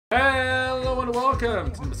and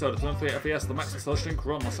welcome to an episode of 23 FES, the Max Social Link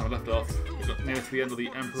run. Last time we left off, we got near to the end of the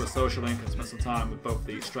Emperor Social Link and spent some time with both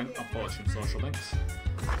the Strength and Fortune Social Links.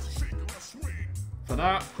 For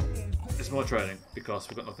now, it's more training, because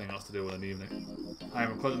we've got nothing else to do in an evening. I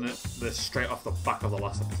am recording this straight off the back of the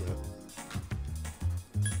last episode.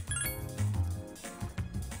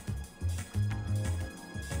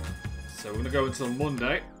 So we're going to go until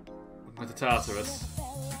Monday. We're going to Tartarus.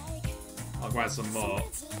 I'll grind some more.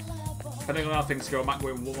 Depending on how things go, I might go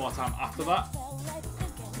in one more time after that.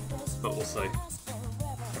 But we'll see.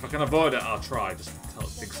 If I can avoid it, I'll try. Just tell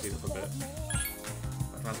things speed up a bit.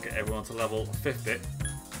 I'm trying to get everyone to level 50. Is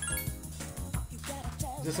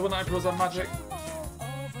this the one that improves on magic?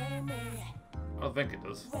 I don't think it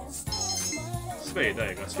does. Speed,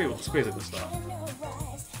 there you go. Speed's a good start.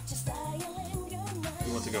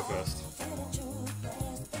 Who wants to go first?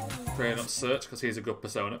 Train up Search, because he's a good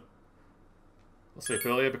persona. We'll sleep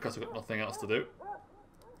earlier because we've got nothing else to do.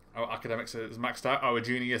 Our academics is maxed out. Our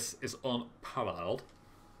genius is unparalleled.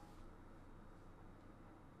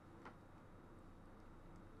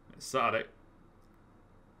 It's Saturday.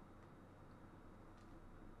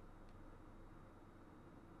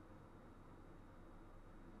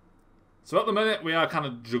 So at the minute we are kind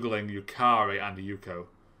of juggling Yukari and Yuko.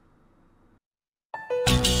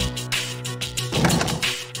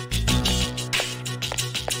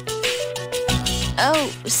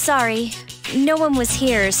 Oh, sorry. No one was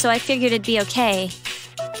here, so I figured it'd be okay.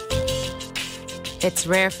 It's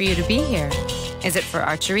rare for you to be here. Is it for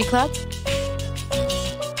archery club?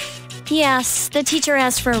 Yes, the teacher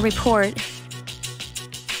asked for a report.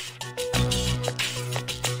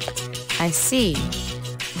 I see.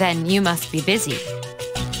 Then you must be busy.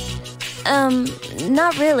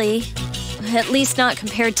 Not really. At least not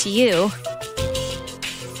compared to you.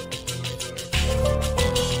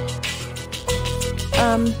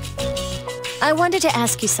 I wanted to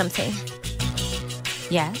ask you something.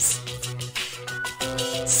 Yes?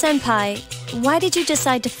 Senpai, why did you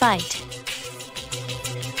decide to fight?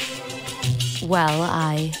 Well,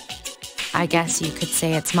 I guess you could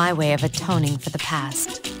say it's my way of atoning for the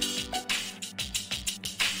past.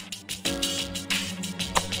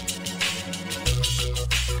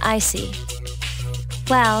 I see.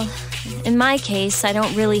 Well, in my case, I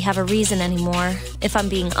don't really have a reason anymore, if I'm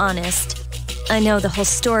being honest. I know the whole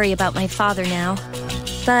story about my father now,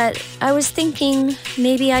 but I was thinking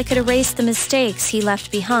maybe I could erase the mistakes he left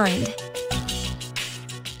behind.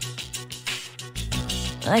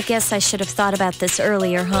 I guess I should have thought about this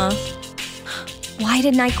earlier, huh? Why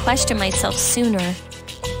didn't I question myself sooner?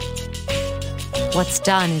 What's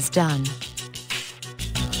done is done.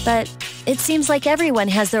 But it seems like everyone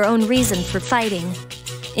has their own reason for fighting.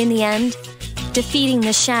 In the end, defeating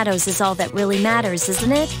the shadows is all that really matters,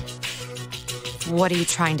 isn't it? What are you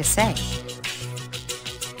trying to say?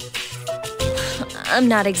 I'm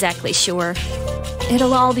not exactly sure.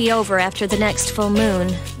 It'll all be over after the next full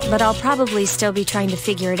moon, but I'll probably still be trying to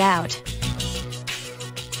figure it out.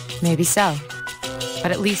 Maybe so.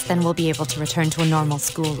 But at least then we'll be able to return to a normal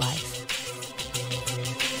school life.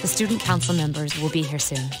 The student council members will be here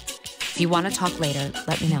soon. If you want to talk later,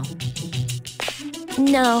 let me know.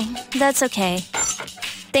 No, that's okay.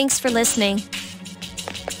 Thanks for listening.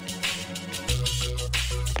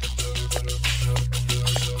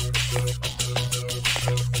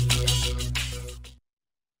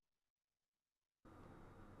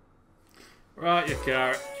 Right,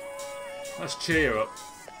 Yukari. Let's cheer up.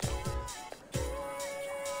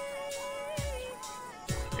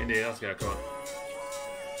 Indeed, let's go, come on.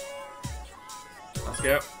 Let's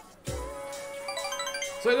go.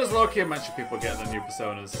 So it does low-key mention people getting the new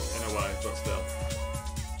personas in a way, but still.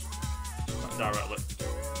 Not directly.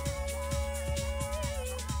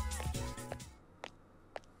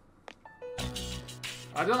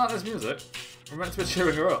 I don't like this music. We're meant to be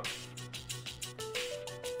cheering her up.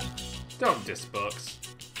 Don't diss books.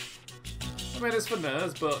 I mean, it's for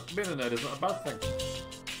nerds, but being a nerd is not a bad thing.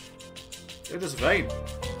 You're just vain.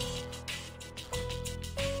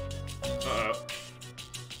 Uh-oh.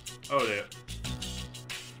 Oh dear.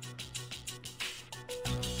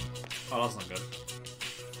 Oh, that's not good.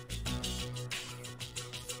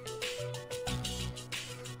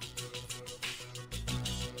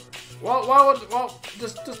 Well,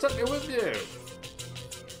 just take me with you.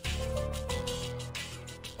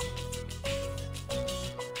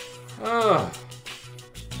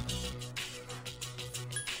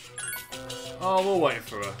 Oh, we'll wait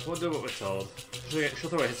for her. We'll do what we're told. She'll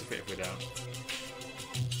throw a hissy fit if we don't.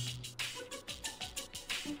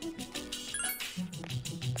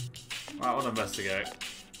 Right, I want to investigate.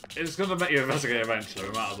 It's going to make you investigate eventually.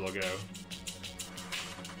 We might as well go.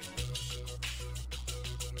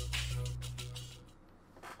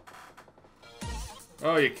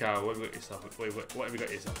 Oh, you can. What have you got yourself? What have you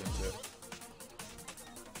got yourself into?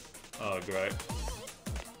 Oh, great.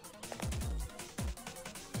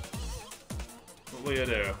 What will you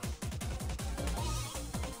do?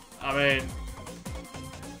 I mean,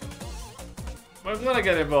 we're gonna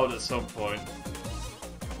get involved at some point.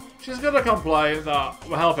 She's gonna complain that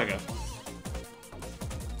we're helping her,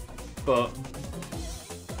 but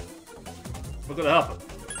we're gonna help her.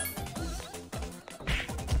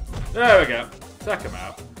 There we go. Check him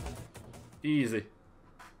out. Easy.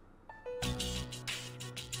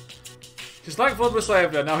 She's thankful we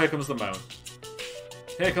saved her. Now here comes the moan.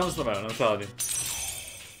 Here comes the moan, I'm telling you.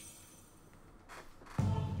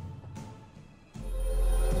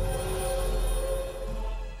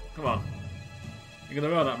 Come on. You're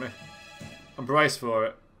gonna run at me. I'm braced for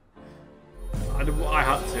it. I did what I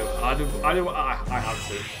had to. I did what I had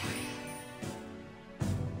to.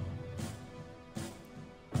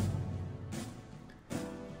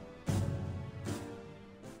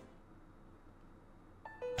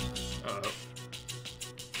 Uh-oh.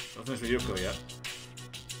 I've finished with Yukari yet.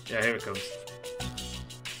 Yeah, here it comes.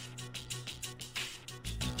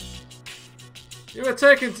 You were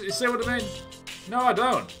taking... You see what I mean? No, I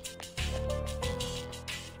don't.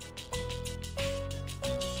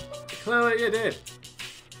 Clearly you did.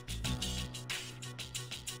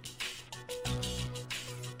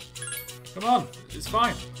 Come on, it's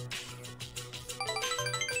fine.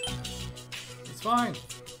 It's fine.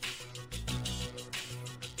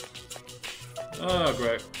 Oh,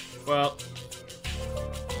 great. Well,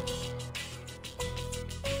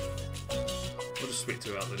 we'll just speak to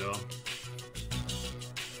her out the door.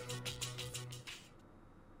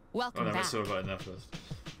 Welcome back. Let's see what I've got in there first.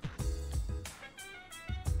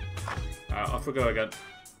 Alright, off we go again.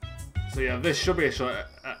 So yeah, this should be a short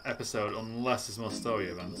episode unless there's more story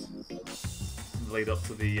events. Lead up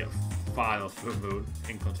to the final full moon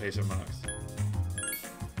in quotation marks.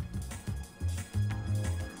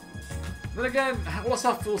 Then again, what's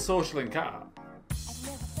that full social link at?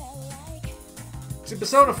 See,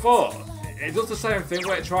 Persona 4, it does the same thing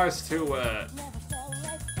where it tries to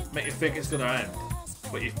make you think it's going to end.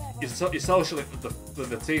 But your social link with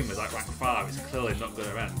the team is like rank 5, it's clearly not going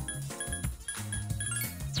to end.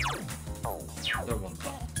 I don't want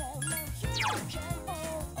that.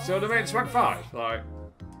 See what I mean? It's rank 5, like,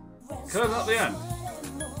 clearly not the end.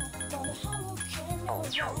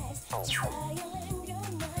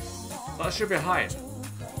 That should be higher.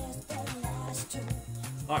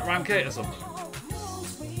 Like rank 8 or something.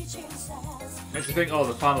 Makes you think, oh,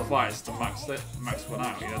 the final fight is to max one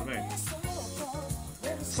out, you know what I mean?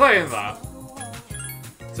 Saying that,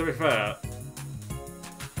 to be fair,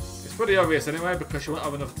 it's pretty obvious anyway because you won't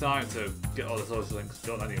have enough time to get all the social links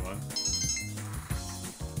done anyway.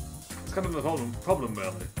 It's kind of the problem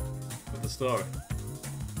really, with the story.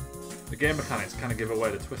 The game mechanics kind of give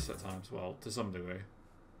away the twist at times, well, to some degree.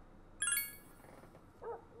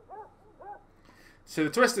 See, the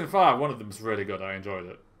twist in 5, one of them is really good, I enjoyed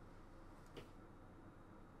it.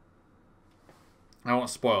 I won't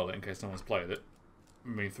spoil it in case no one's played it. I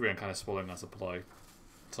mean, 3 I'm kind of spoiling as I play,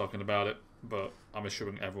 talking about it, but I'm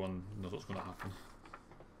assuming everyone knows what's going to happen.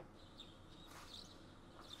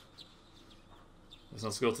 There's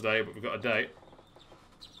no school today, but we've got a date.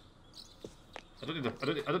 I don't need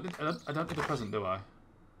a present, do I?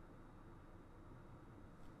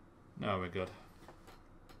 No, we're good.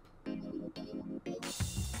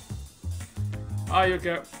 Ah, you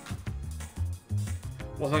go.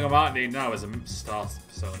 One thing I might need now is a star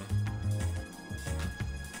persona.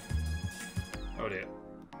 Oh dear.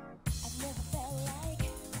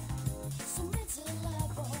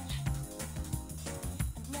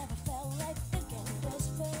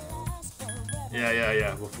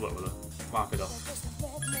 Yeah. We'll float with her. Mark it off.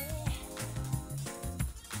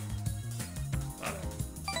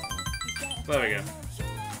 There we go.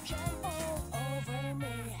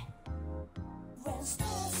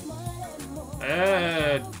 I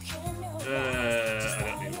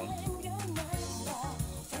don't need one.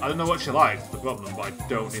 I don't know what she likes, the problem, but I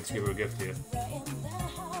don't need to give her a gift here.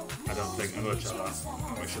 I don't think. I'm going to check that.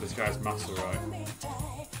 I'll make sure this guy's maths are right.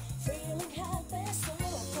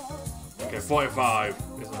 Okay, 45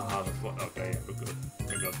 is not hard. Okay, yeah, we're good.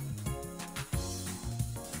 We're good.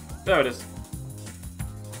 There it is.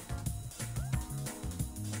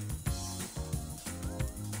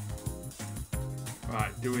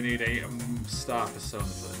 Right, do we need a star persona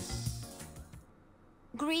for this?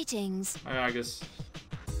 Greetings. Hi, Agus.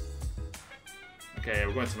 Okay,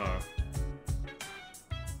 we're going tomorrow.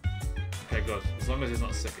 Okay, good. As long as he's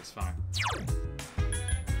not sick, it's fine.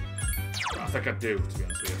 I think I do, to be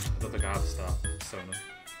honest with you. I don't think I have a star persona.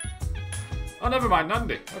 Oh, never mind,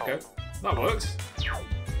 Nandi. Okay, that works.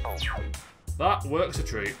 That works a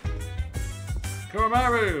treat.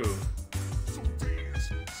 Koromaru!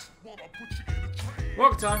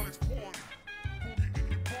 Work time!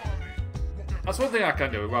 That's one thing I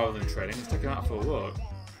can do rather than training, is taking out for a walk.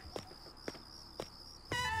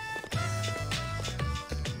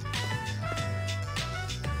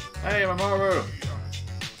 Hey, Mamoru!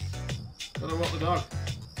 Gonna walk the dog.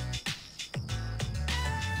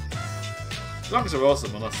 Dogs are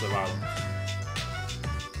awesome unless they're violent.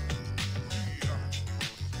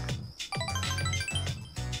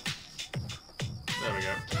 There we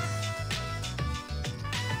go.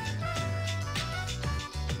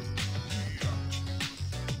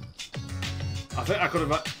 I think I could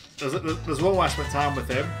have... There's one where I spent time with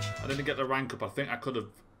him. I didn't get the rank up. I think I could have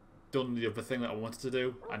done the other thing that I wanted to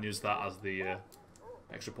do and used that as the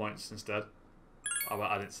extra points instead.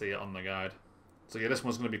 I didn't see it on the guide. So yeah, this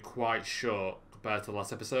one's going to be quite short compared to the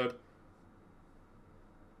last episode.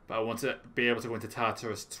 But I want to be able to go into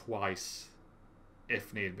Tartarus twice,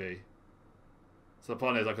 if need be. So the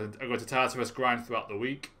plan is I go to Tartarus, grind throughout the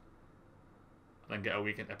week, and then get a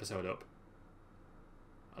weekend episode up.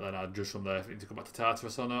 And then I'll judge from there if I need to come back to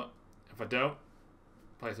Tartarus or not. If I don't,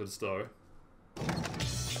 play through the story.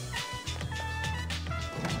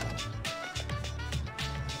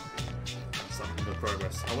 The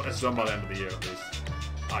progress. I want this done by the end of the year at least.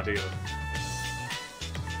 Ideally.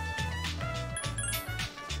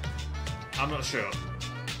 I'm not sure.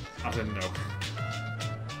 I didn't know.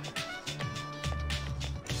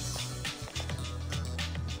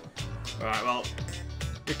 Alright, well.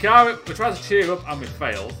 We tried to cheer up and we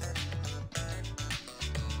failed.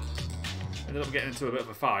 Ended up getting into a bit of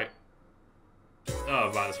a fight. Oh,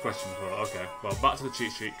 right, there's questions as well. Okay, well, back to the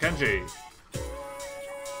cheat sheet. Kenji!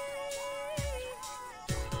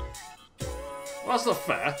 Well, that's not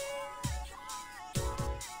fair.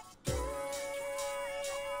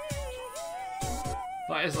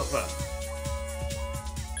 That is not fair.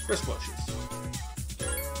 Wristwatches.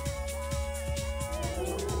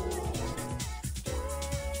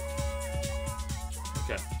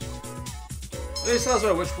 Okay. This tells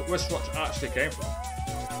me which wristwatch actually came from.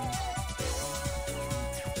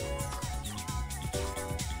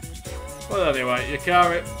 Well, anyway,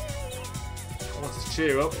 Yukari wants us to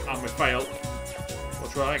cheer up, and we failed. We'll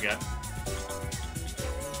try again.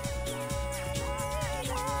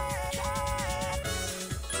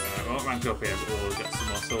 We won't rank up here, but we'll get some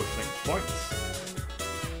more social link points.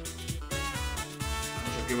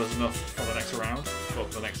 Which will give us enough for the next round, or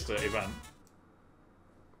for the next event.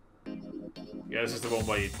 Yeah, this is the one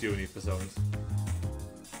where you do need personas.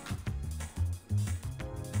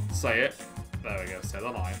 Say it. There we go, say the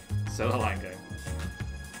line. Say the line game.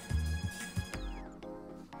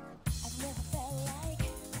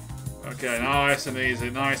 Okay, nice and easy,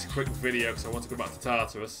 nice quick video because I want to go back to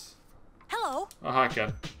Tartarus. Hello. Oh, hi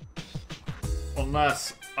Ken.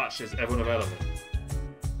 Unless, actually, is everyone available?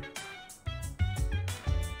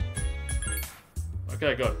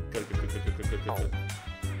 Okay, good. Good.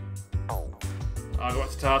 I'll go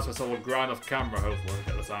back to Tartarus, I will grind off camera, hopefully,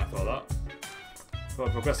 get the time for that.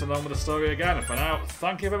 But progressing along with the story again, and for now,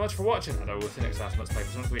 thank you very much for watching, and I will see you next time. Let's play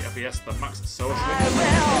for FES, the Max Social.